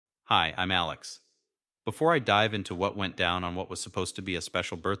Hi, I'm Alex. Before I dive into what went down on what was supposed to be a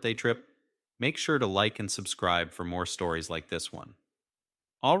special birthday trip, make sure to like and subscribe for more stories like this one.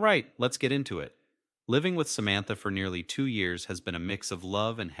 All right, let's get into it. Living with Samantha for nearly 2 years has been a mix of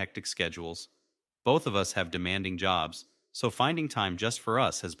love and hectic schedules. Both of us have demanding jobs, so finding time just for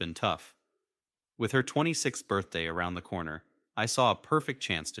us has been tough. With her 26th birthday around the corner, I saw a perfect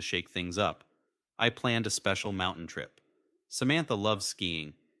chance to shake things up. I planned a special mountain trip. Samantha loves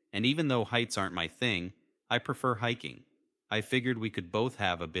skiing, and even though heights aren't my thing, I prefer hiking. I figured we could both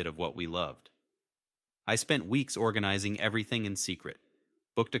have a bit of what we loved. I spent weeks organizing everything in secret,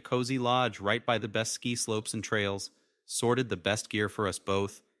 booked a cozy lodge right by the best ski slopes and trails, sorted the best gear for us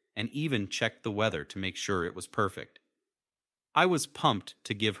both, and even checked the weather to make sure it was perfect. I was pumped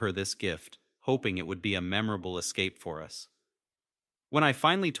to give her this gift, hoping it would be a memorable escape for us. When I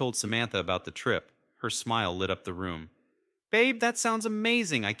finally told Samantha about the trip, her smile lit up the room. "Babe, that sounds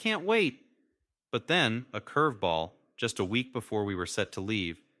amazing. I can't wait." But then, a curveball, just a week before we were set to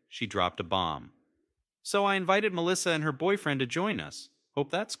leave, she dropped a bomb. "So I invited Melissa and her boyfriend to join us. Hope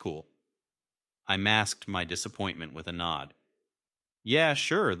that's cool." I masked my disappointment with a nod. "Yeah,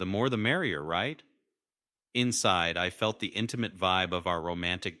 sure, the more the merrier, right?" Inside, I felt the intimate vibe of our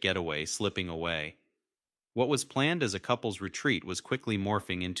romantic getaway slipping away. What was planned as a couple's retreat was quickly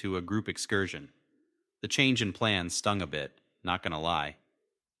morphing into a group excursion. The change in plans stung a bit, not gonna lie.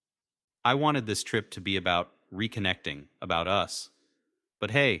 I wanted this trip to be about reconnecting, about us.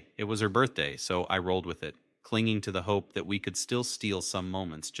 But hey, it was her birthday, so I rolled with it, clinging to the hope that we could still steal some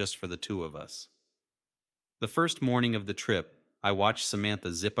moments just for the two of us. The first morning of the trip, I watched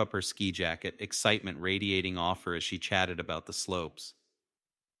Samantha zip up her ski jacket, excitement radiating off her as she chatted about the slopes.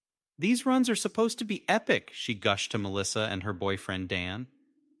 "These runs are supposed to be epic," she gushed to Melissa and her boyfriend Dan.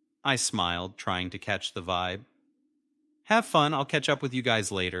 I smiled, trying to catch the vibe. "Have fun, I'll catch up with you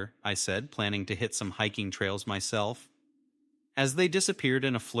guys later," I said, planning to hit some hiking trails myself. As they disappeared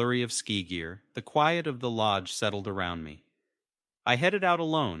in a flurry of ski gear, the quiet of the lodge settled around me. I headed out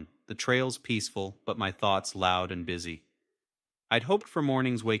alone, the trails peaceful, but my thoughts loud and busy. I'd hoped for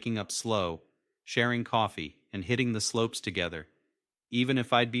mornings waking up slow, sharing coffee, and hitting the slopes together, even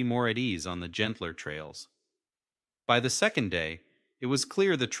if I'd be more at ease on the gentler trails. By the second day, it was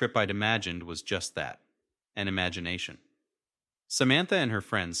clear the trip I'd imagined was just that, an imagination. Samantha and her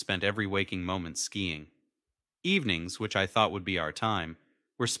friends spent every waking moment skiing. Evenings, which I thought would be our time,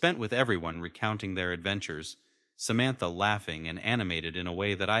 were spent with everyone recounting their adventures, Samantha laughing and animated in a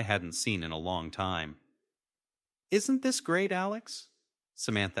way that I hadn't seen in a long time. "Isn't this great, Alex?"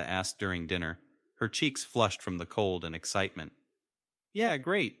 Samantha asked during dinner, her cheeks flushed from the cold and excitement. "Yeah,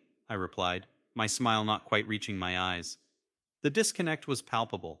 great," I replied, my smile not quite reaching my eyes. The disconnect was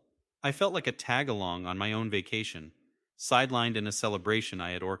palpable. I felt like a tag-along on my own vacation, sidelined in a celebration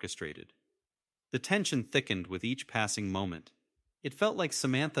I had orchestrated. The tension thickened with each passing moment. It felt like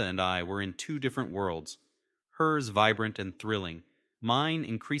Samantha and I were in two different worlds, hers vibrant and thrilling, mine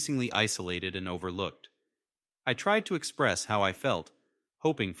increasingly isolated and overlooked. I tried to express how I felt,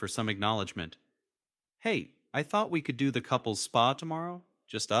 hoping for some acknowledgement. "Hey, I thought we could do the couple's spa tomorrow?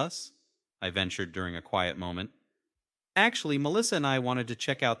 Just us?" I ventured during a quiet moment. "Actually, Melissa and I wanted to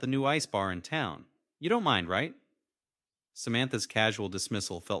check out the new ice bar in town. You don't mind, right?" Samantha's casual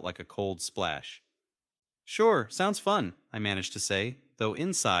dismissal felt like a cold splash. "Sure, sounds fun," I managed to say, though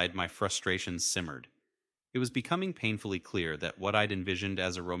inside my frustration simmered. It was becoming painfully clear that what I'd envisioned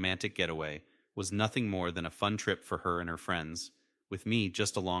as a romantic getaway was nothing more than a fun trip for her and her friends, with me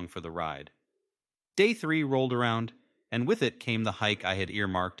just along for the ride. Day 3 rolled around, and with it came the hike I had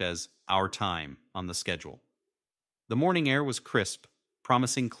earmarked as our time on the schedule. The morning air was crisp,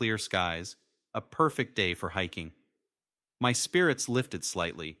 promising clear skies, a perfect day for hiking. My spirits lifted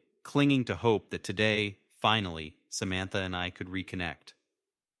slightly, clinging to hope that today, finally, Samantha and I could reconnect.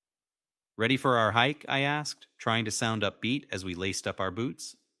 "Ready for our hike?" I asked, trying to sound upbeat as we laced up our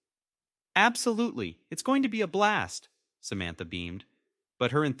boots. "Absolutely, it's going to be a blast," Samantha beamed.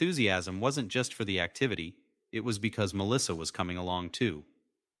 But her enthusiasm wasn't just for the activity, it was because Melissa was coming along too.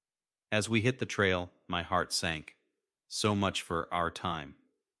 As we hit the trail, my heart sank. So much for our time.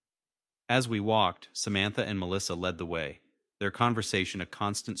 As we walked, Samantha and Melissa led the way, their conversation a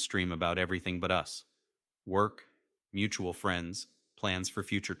constant stream about everything but us. Work, mutual friends, plans for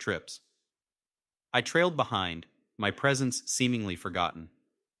future trips. I trailed behind, my presence seemingly forgotten.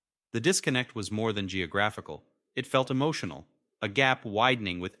 The disconnect was more than geographical. It felt emotional, a gap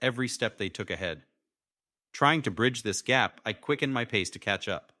widening with every step they took ahead. Trying to bridge this gap, I quickened my pace to catch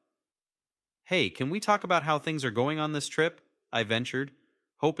up. "Hey, can we talk about how things are going on this trip?" I ventured,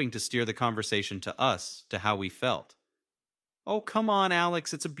 hoping to steer the conversation to us, to how we felt. Oh, come on,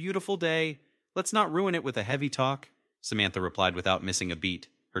 Alex, it's a beautiful day. Let's not ruin it with a heavy talk, Samantha replied without missing a beat,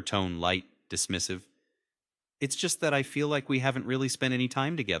 her tone light, dismissive. It's just that I feel like we haven't really spent any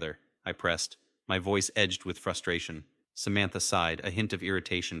time together, I pressed, my voice edged with frustration. Samantha sighed, a hint of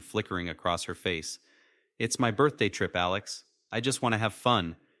irritation flickering across her face. It's my birthday trip, Alex. I just want to have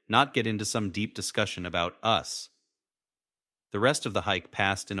fun, not get into some deep discussion about us. The rest of the hike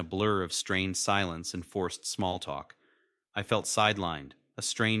passed in a blur of strained silence and forced small talk. I felt sidelined, a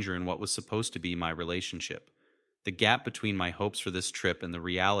stranger in what was supposed to be my relationship. The gap between my hopes for this trip and the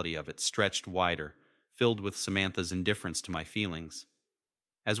reality of it stretched wider, filled with Samantha's indifference to my feelings.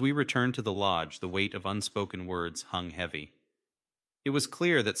 As we returned to the lodge, the weight of unspoken words hung heavy. It was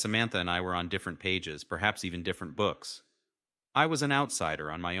clear that Samantha and I were on different pages, perhaps even different books. I was an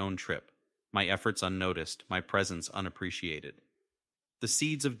outsider on my own trip, my efforts unnoticed, my presence unappreciated. The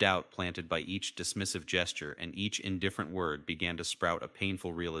seeds of doubt planted by each dismissive gesture and each indifferent word began to sprout a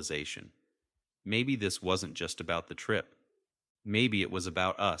painful realization. Maybe this wasn't just about the trip. Maybe it was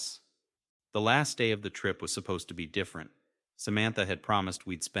about us. The last day of the trip was supposed to be different. Samantha had promised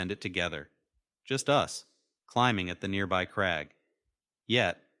we'd spend it together. Just us, climbing at the nearby crag.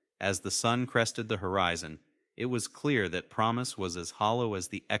 Yet, as the sun crested the horizon, it was clear that promise was as hollow as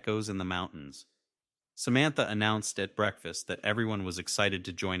the echoes in the mountains. Samantha announced at breakfast that everyone was excited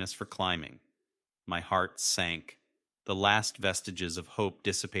to join us for climbing. My heart sank, the last vestiges of hope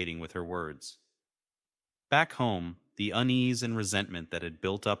dissipating with her words. Back home, the unease and resentment that had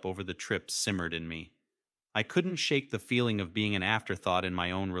built up over the trip simmered in me. I couldn't shake the feeling of being an afterthought in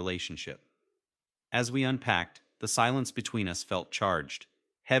my own relationship. As we unpacked, the silence between us felt charged,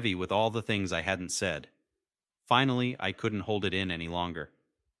 heavy with all the things I hadn't said. Finally, I couldn't hold it in any longer.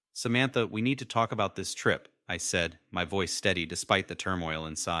 Samantha, we need to talk about this trip, I said, my voice steady despite the turmoil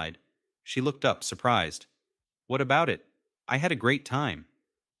inside. She looked up, surprised. What about it? I had a great time.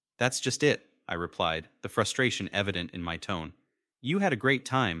 That's just it, I replied, the frustration evident in my tone. You had a great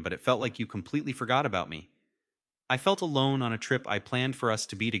time, but it felt like you completely forgot about me. I felt alone on a trip I planned for us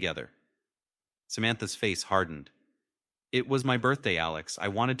to be together. Samantha's face hardened. It was my birthday, Alex. I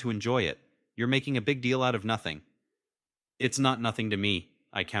wanted to enjoy it. You're making a big deal out of nothing. It's not nothing to me,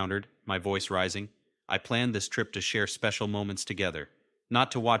 I countered, my voice rising. I planned this trip to share special moments together,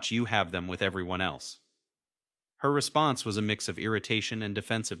 not to watch you have them with everyone else. Her response was a mix of irritation and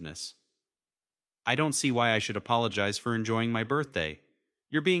defensiveness. I don't see why I should apologize for enjoying my birthday.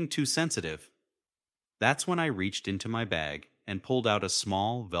 You're being too sensitive. That's when I reached into my bag and pulled out a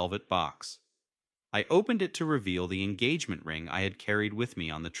small velvet box. I opened it to reveal the engagement ring I had carried with me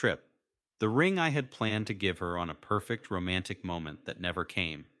on the trip, the ring I had planned to give her on a perfect romantic moment that never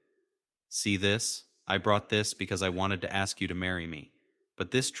came. See this? I brought this because I wanted to ask you to marry me.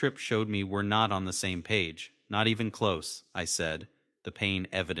 But this trip showed me we're not on the same page, not even close, I said, the pain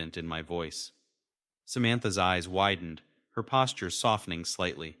evident in my voice. Samantha's eyes widened, her posture softening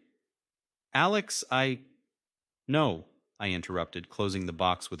slightly. Alex, No, I interrupted, closing the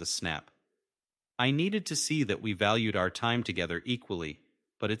box with a snap. I needed to see that we valued our time together equally,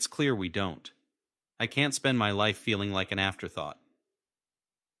 but it's clear we don't. I can't spend my life feeling like an afterthought.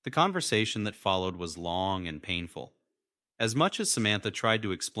 The conversation that followed was long and painful. As much as Samantha tried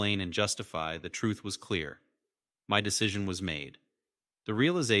to explain and justify, the truth was clear. My decision was made. The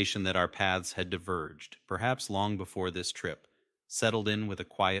realization that our paths had diverged, perhaps long before this trip, settled in with a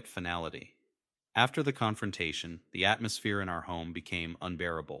quiet finality. After the confrontation, the atmosphere in our home became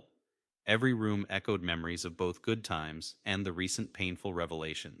unbearable. Every room echoed memories of both good times and the recent painful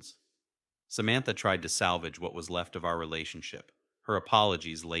revelations. Samantha tried to salvage what was left of our relationship, her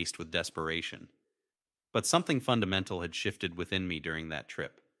apologies laced with desperation. But something fundamental had shifted within me during that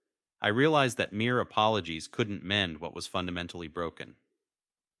trip. I realized that mere apologies couldn't mend what was fundamentally broken.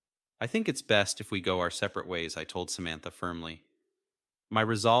 I think it's best if we go our separate ways, I told Samantha firmly. My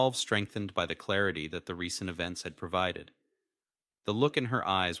resolve strengthened by the clarity that the recent events had provided. The look in her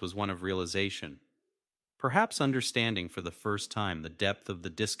eyes was one of realization, perhaps understanding for the first time the depth of the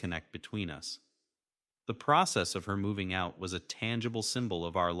disconnect between us. The process of her moving out was a tangible symbol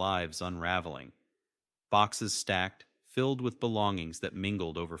of our lives unraveling. Boxes stacked, filled with belongings that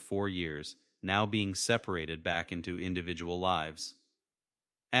mingled over 4 years, now being separated back into individual lives.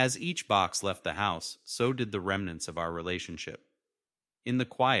 As each box left the house, so did the remnants of our relationship. In the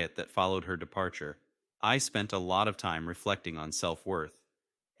quiet that followed her departure, I spent a lot of time reflecting on self-worth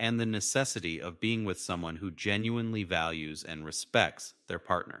and the necessity of being with someone who genuinely values and respects their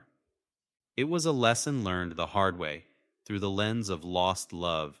partner. It was a lesson learned the hard way through the lens of lost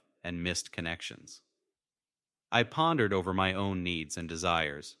love and missed connections. I pondered over my own needs and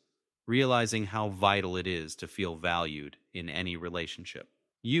desires, realizing how vital it is to feel valued in any relationship.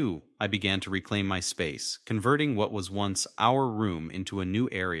 I began to reclaim my space, converting what was once our room into a new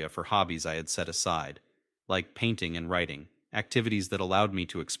area for hobbies I had set aside, like painting and writing, activities that allowed me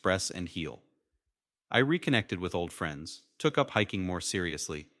to express and heal. I reconnected with old friends, took up hiking more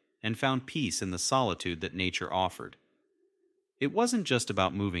seriously, and found peace in the solitude that nature offered. It wasn't just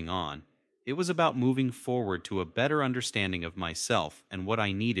about moving on, it was about moving forward to a better understanding of myself and what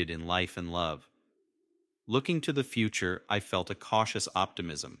I needed in life and love. Looking to the future, I felt a cautious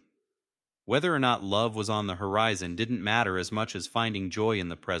optimism. Whether or not love was on the horizon didn't matter as much as finding joy in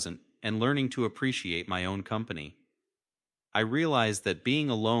the present and learning to appreciate my own company. I realized that being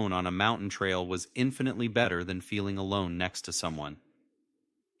alone on a mountain trail was infinitely better than feeling alone next to someone.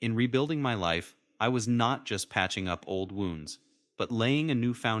 In rebuilding my life, I was not just patching up old wounds, but laying a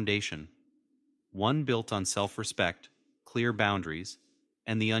new foundation, one built on self-respect, clear boundaries,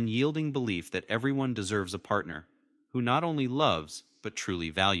 and the unyielding belief that everyone deserves a partner who not only loves but truly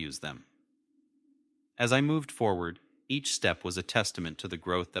values them. As I moved forward, each step was a testament to the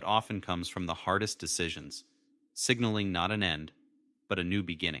growth that often comes from the hardest decisions, signaling not an end, but a new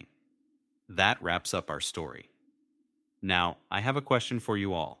beginning. That wraps up our story. Now, I have a question for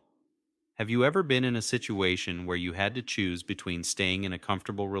you all. Have you ever been in a situation where you had to choose between staying in a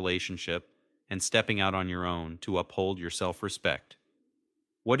comfortable relationship and stepping out on your own to uphold your self-respect?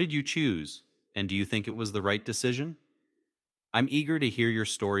 What did you choose, and do you think it was the right decision? I'm eager to hear your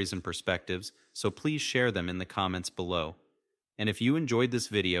stories and perspectives, so please share them in the comments below. And if you enjoyed this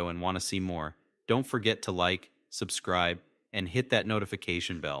video and want to see more, don't forget to like, subscribe, and hit that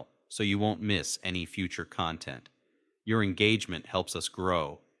notification bell so you won't miss any future content. Your engagement helps us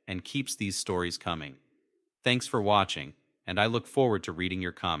grow and keeps these stories coming. Thanks for watching, and I look forward to reading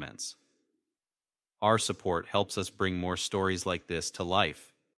your comments. Our support helps us bring more stories like this to life.